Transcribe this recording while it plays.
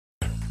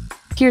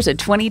Here's a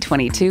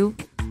 2022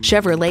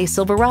 Chevrolet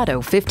Silverado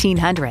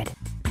 1500.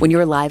 When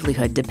your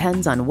livelihood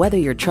depends on whether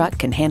your truck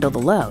can handle the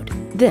load,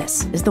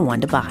 this is the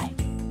one to buy.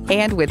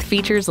 And with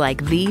features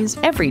like these,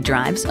 every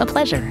drive's a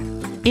pleasure.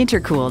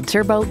 Intercooled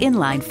turbo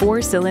inline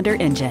 4-cylinder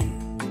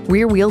engine,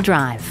 rear-wheel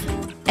drive,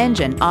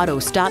 engine auto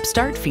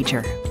stop-start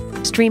feature,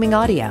 streaming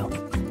audio,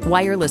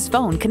 wireless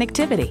phone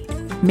connectivity,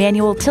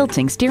 manual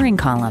tilting steering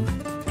column,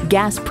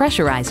 gas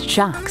pressurized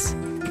shocks,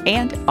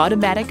 and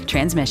automatic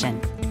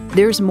transmission.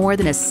 There's more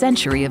than a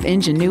century of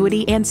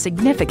ingenuity and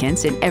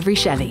significance in every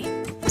Chevy.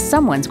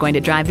 Someone's going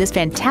to drive this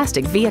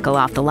fantastic vehicle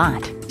off the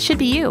lot. Should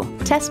be you.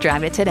 Test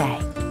drive it today.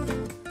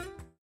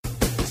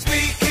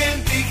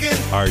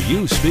 Are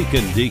you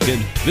speaking Deacon?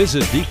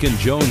 Visit Deacon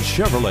Jones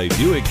Chevrolet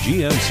Buick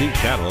GMC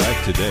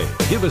Cadillac today.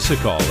 Give us a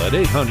call at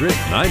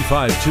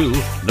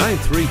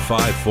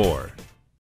 800-952-9354.